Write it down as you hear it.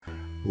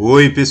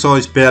Oi pessoal,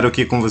 espero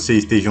que com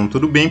vocês estejam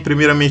tudo bem.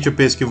 Primeiramente eu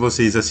peço que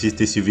vocês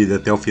assistam esse vídeo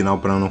até o final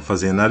para não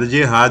fazer nada de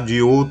errado.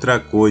 E outra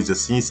coisa,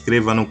 se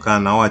inscreva no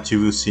canal,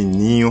 ative o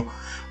sininho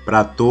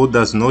para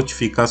todas as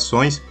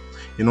notificações.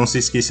 E não se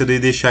esqueça de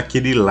deixar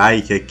aquele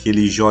like,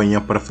 aquele joinha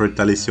para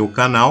fortalecer o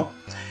canal.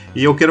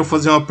 E eu quero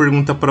fazer uma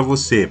pergunta para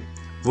você.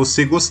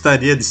 Você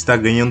gostaria de estar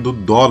ganhando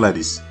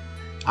dólares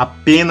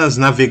apenas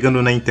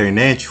navegando na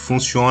internet?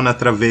 Funciona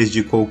através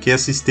de qualquer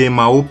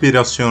sistema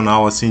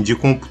operacional assim de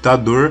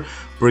computador,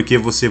 porque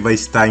você vai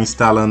estar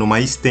instalando uma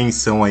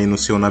extensão aí no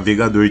seu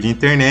navegador de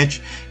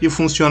internet, e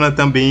funciona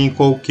também em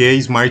qualquer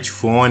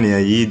smartphone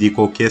aí de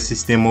qualquer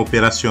sistema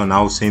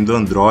operacional, sendo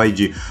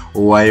Android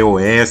ou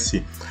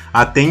iOS,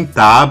 até em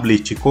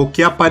tablet,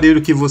 qualquer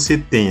aparelho que você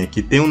tenha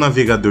que tem um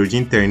navegador de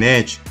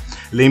internet.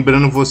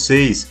 Lembrando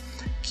vocês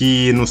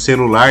que no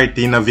celular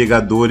tem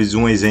navegadores,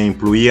 um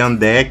exemplo,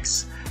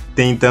 Yandex,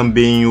 tem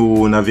também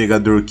o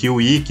navegador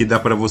Kiwi, que dá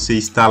para você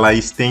instalar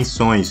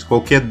extensões.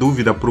 Qualquer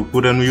dúvida,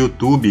 procura no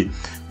YouTube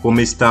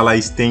como instalar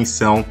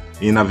extensão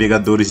em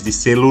navegadores de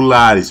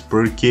celulares,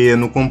 porque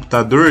no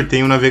computador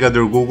tem o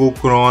navegador Google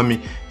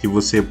Chrome que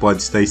você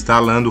pode estar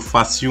instalando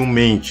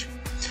facilmente.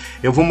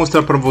 Eu vou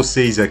mostrar para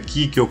vocês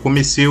aqui que eu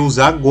comecei a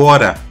usar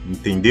agora,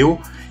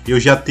 entendeu? Eu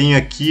já tenho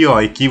aqui, ó,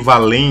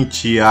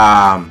 equivalente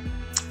a,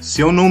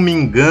 se eu não me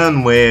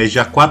engano, é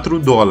já 4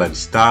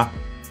 dólares, tá?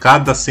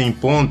 Cada 100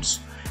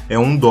 pontos é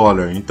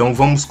 $1. Então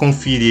vamos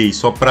conferir aí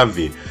só para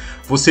ver.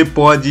 Você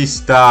pode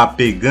estar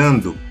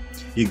pegando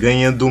e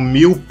ganhando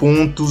 1000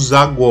 pontos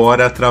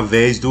agora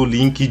através do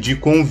link de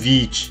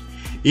convite.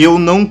 Eu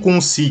não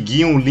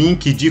consegui um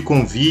link de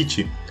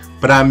convite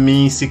para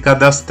mim se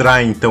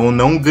cadastrar, então eu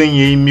não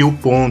ganhei 1000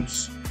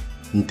 pontos,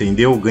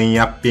 entendeu? Ganhei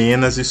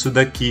apenas isso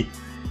daqui.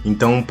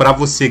 Então, para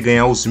você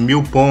ganhar os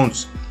 1000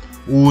 pontos,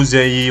 use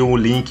aí o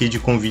link de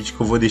convite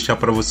que eu vou deixar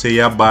para você aí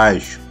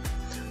abaixo.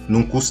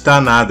 Não custa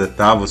nada,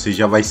 tá? Você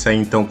já vai sair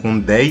então com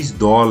 10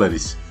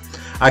 dólares.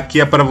 Aqui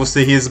é para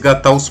você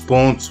resgatar os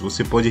pontos.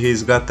 Você pode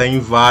resgatar em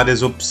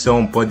várias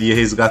opções. Pode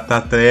resgatar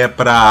até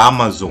para a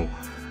Amazon,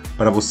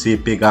 para você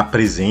pegar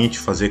presente,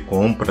 fazer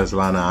compras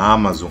lá na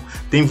Amazon.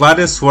 Tem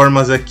várias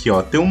formas aqui,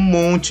 ó. Tem um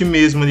monte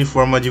mesmo de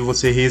forma de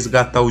você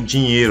resgatar o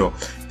dinheiro,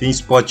 ó. Tem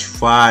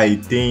Spotify,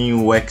 tem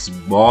o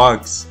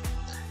Xbox,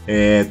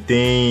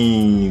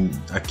 tem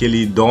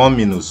aquele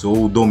Dominos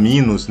ou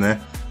Dominos, né?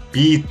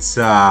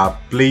 Pizza,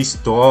 Play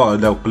Store,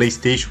 não,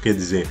 PlayStation, quer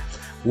dizer,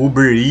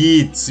 Uber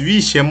Eats.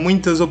 Vixe, é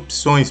muitas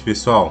opções,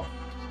 pessoal,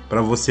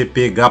 para você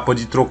pegar.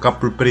 Pode trocar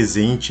por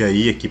presente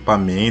aí,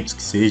 equipamentos,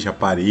 que seja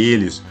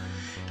aparelhos.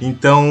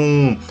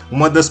 Então,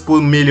 uma das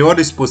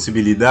melhores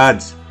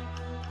possibilidades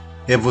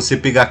é você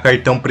pegar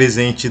cartão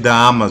presente da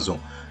Amazon.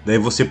 Daí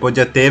você pode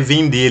até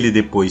vender ele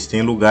depois.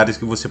 Tem lugares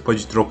que você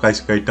pode trocar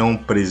esse cartão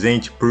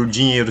presente por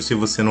dinheiro se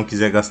você não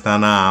quiser gastar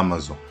na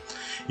Amazon.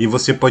 E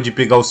você pode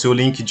pegar o seu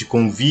link de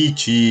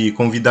convite e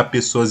convidar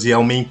pessoas e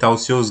aumentar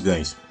os seus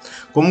ganhos.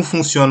 Como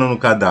funciona no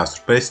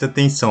cadastro? Preste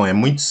atenção, é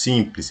muito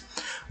simples.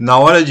 Na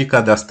hora de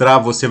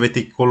cadastrar, você vai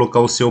ter que colocar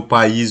o seu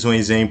país, um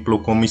exemplo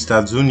como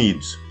Estados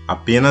Unidos.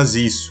 Apenas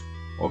isso,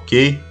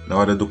 ok? Na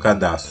hora do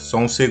cadastro, só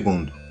um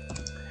segundo.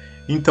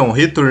 Então,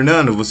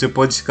 retornando, você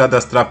pode se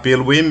cadastrar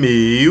pelo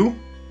e-mail,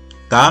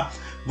 tá?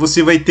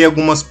 Você vai ter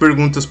algumas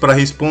perguntas para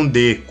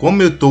responder.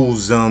 Como eu estou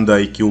usando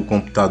aí que o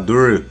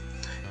computador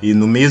e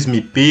no mesmo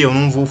IP, eu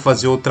não vou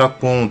fazer outra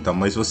conta,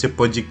 mas você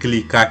pode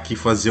clicar aqui e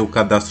fazer o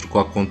cadastro com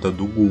a conta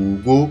do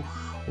Google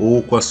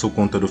ou com a sua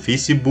conta do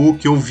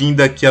Facebook, ou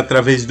vindo aqui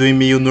através do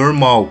e-mail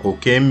normal,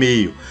 qualquer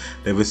e-mail.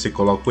 Daí você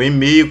coloca o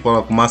e-mail,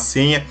 coloca uma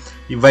senha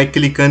e vai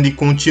clicando e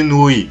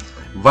continue.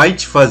 Vai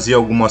te fazer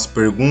algumas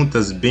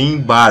perguntas bem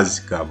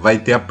básicas. Vai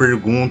ter a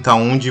pergunta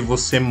onde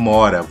você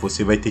mora.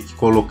 Você vai ter que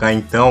colocar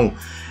então,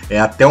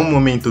 até o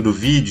momento do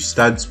vídeo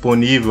está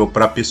disponível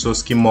para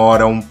pessoas que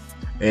moram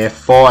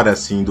fora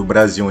assim do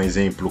Brasil, um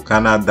exemplo,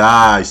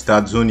 Canadá,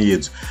 Estados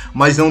Unidos.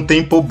 Mas não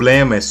tem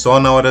problema, é só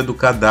na hora do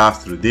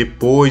cadastro.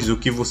 Depois o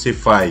que você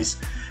faz?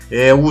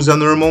 Usa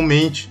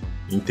normalmente,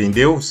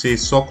 entendeu? Você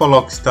só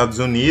coloca Estados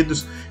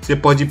Unidos. Você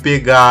pode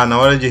pegar na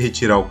hora de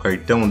retirar o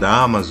cartão da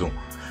Amazon.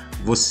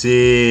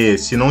 Você,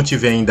 se não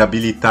tiver ainda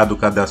habilitado o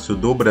cadastro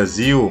do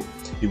Brasil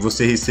e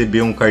você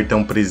receber um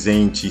cartão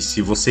presente,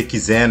 se você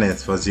quiser, né,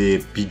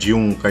 pedir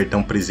um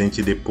cartão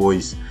presente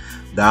depois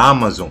da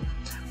Amazon,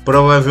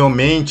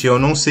 provavelmente, eu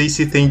não sei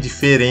se tem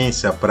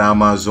diferença para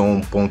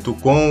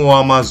Amazon.com ou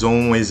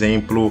Amazon,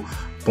 exemplo.com.br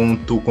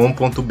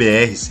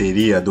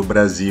seria do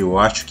Brasil. Eu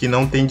acho que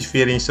não tem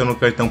diferença no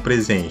cartão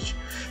presente.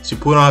 Se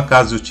por um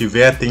acaso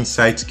tiver, tem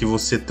sites que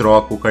você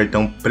troca o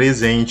cartão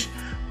presente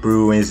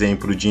por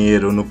exemplo,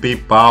 dinheiro no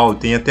PayPal.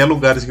 Tem até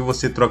lugares que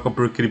você troca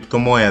por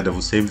criptomoeda.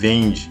 Você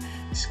vende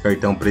esse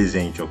cartão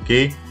presente,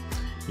 ok?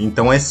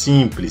 Então é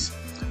simples.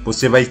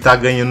 Você vai estar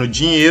ganhando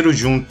dinheiro,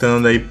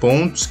 juntando aí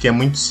pontos, que é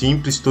muito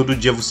simples. Todo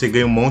dia você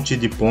ganha um monte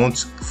de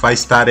pontos.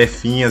 Faz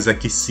tarefinhas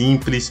aqui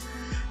simples,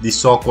 de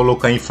só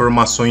colocar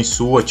informações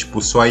suas, tipo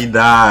sua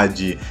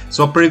idade,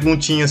 só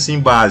perguntinha assim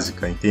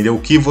básica, entendeu? O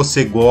que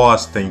você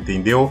gosta,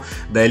 entendeu?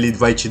 Daí ele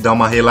vai te dar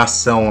uma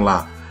relação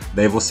lá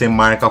Daí você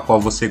marca qual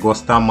você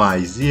gosta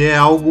mais. E é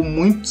algo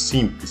muito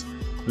simples.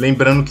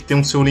 Lembrando que tem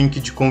o seu link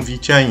de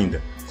convite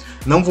ainda.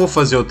 Não vou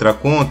fazer outra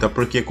conta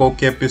porque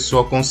qualquer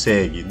pessoa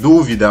consegue.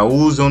 Dúvida?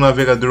 Usa o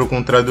navegador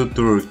com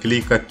tradutor.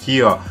 Clica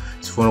aqui, ó,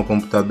 se for no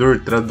computador,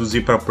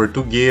 traduzir para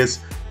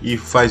português e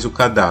faz o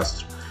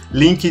cadastro.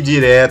 Link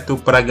direto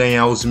para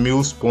ganhar os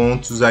 1000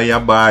 pontos aí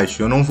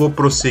abaixo. Eu não vou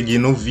prosseguir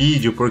no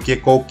vídeo porque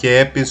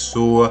qualquer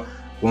pessoa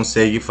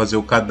consegue fazer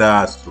o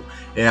cadastro.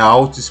 É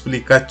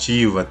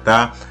autoexplicativa,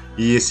 tá?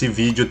 E esse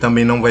vídeo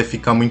também não vai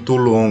ficar muito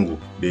longo,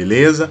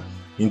 beleza?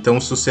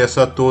 Então, sucesso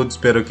a todos,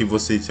 espero que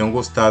vocês tenham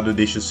gostado,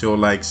 deixe o seu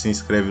like, se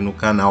inscreve no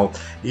canal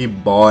e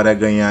bora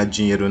ganhar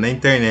dinheiro na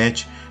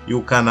internet. E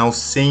o canal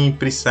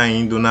sempre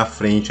saindo na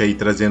frente aí,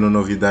 trazendo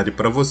novidade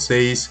para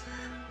vocês.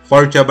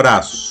 Forte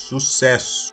abraço, sucesso!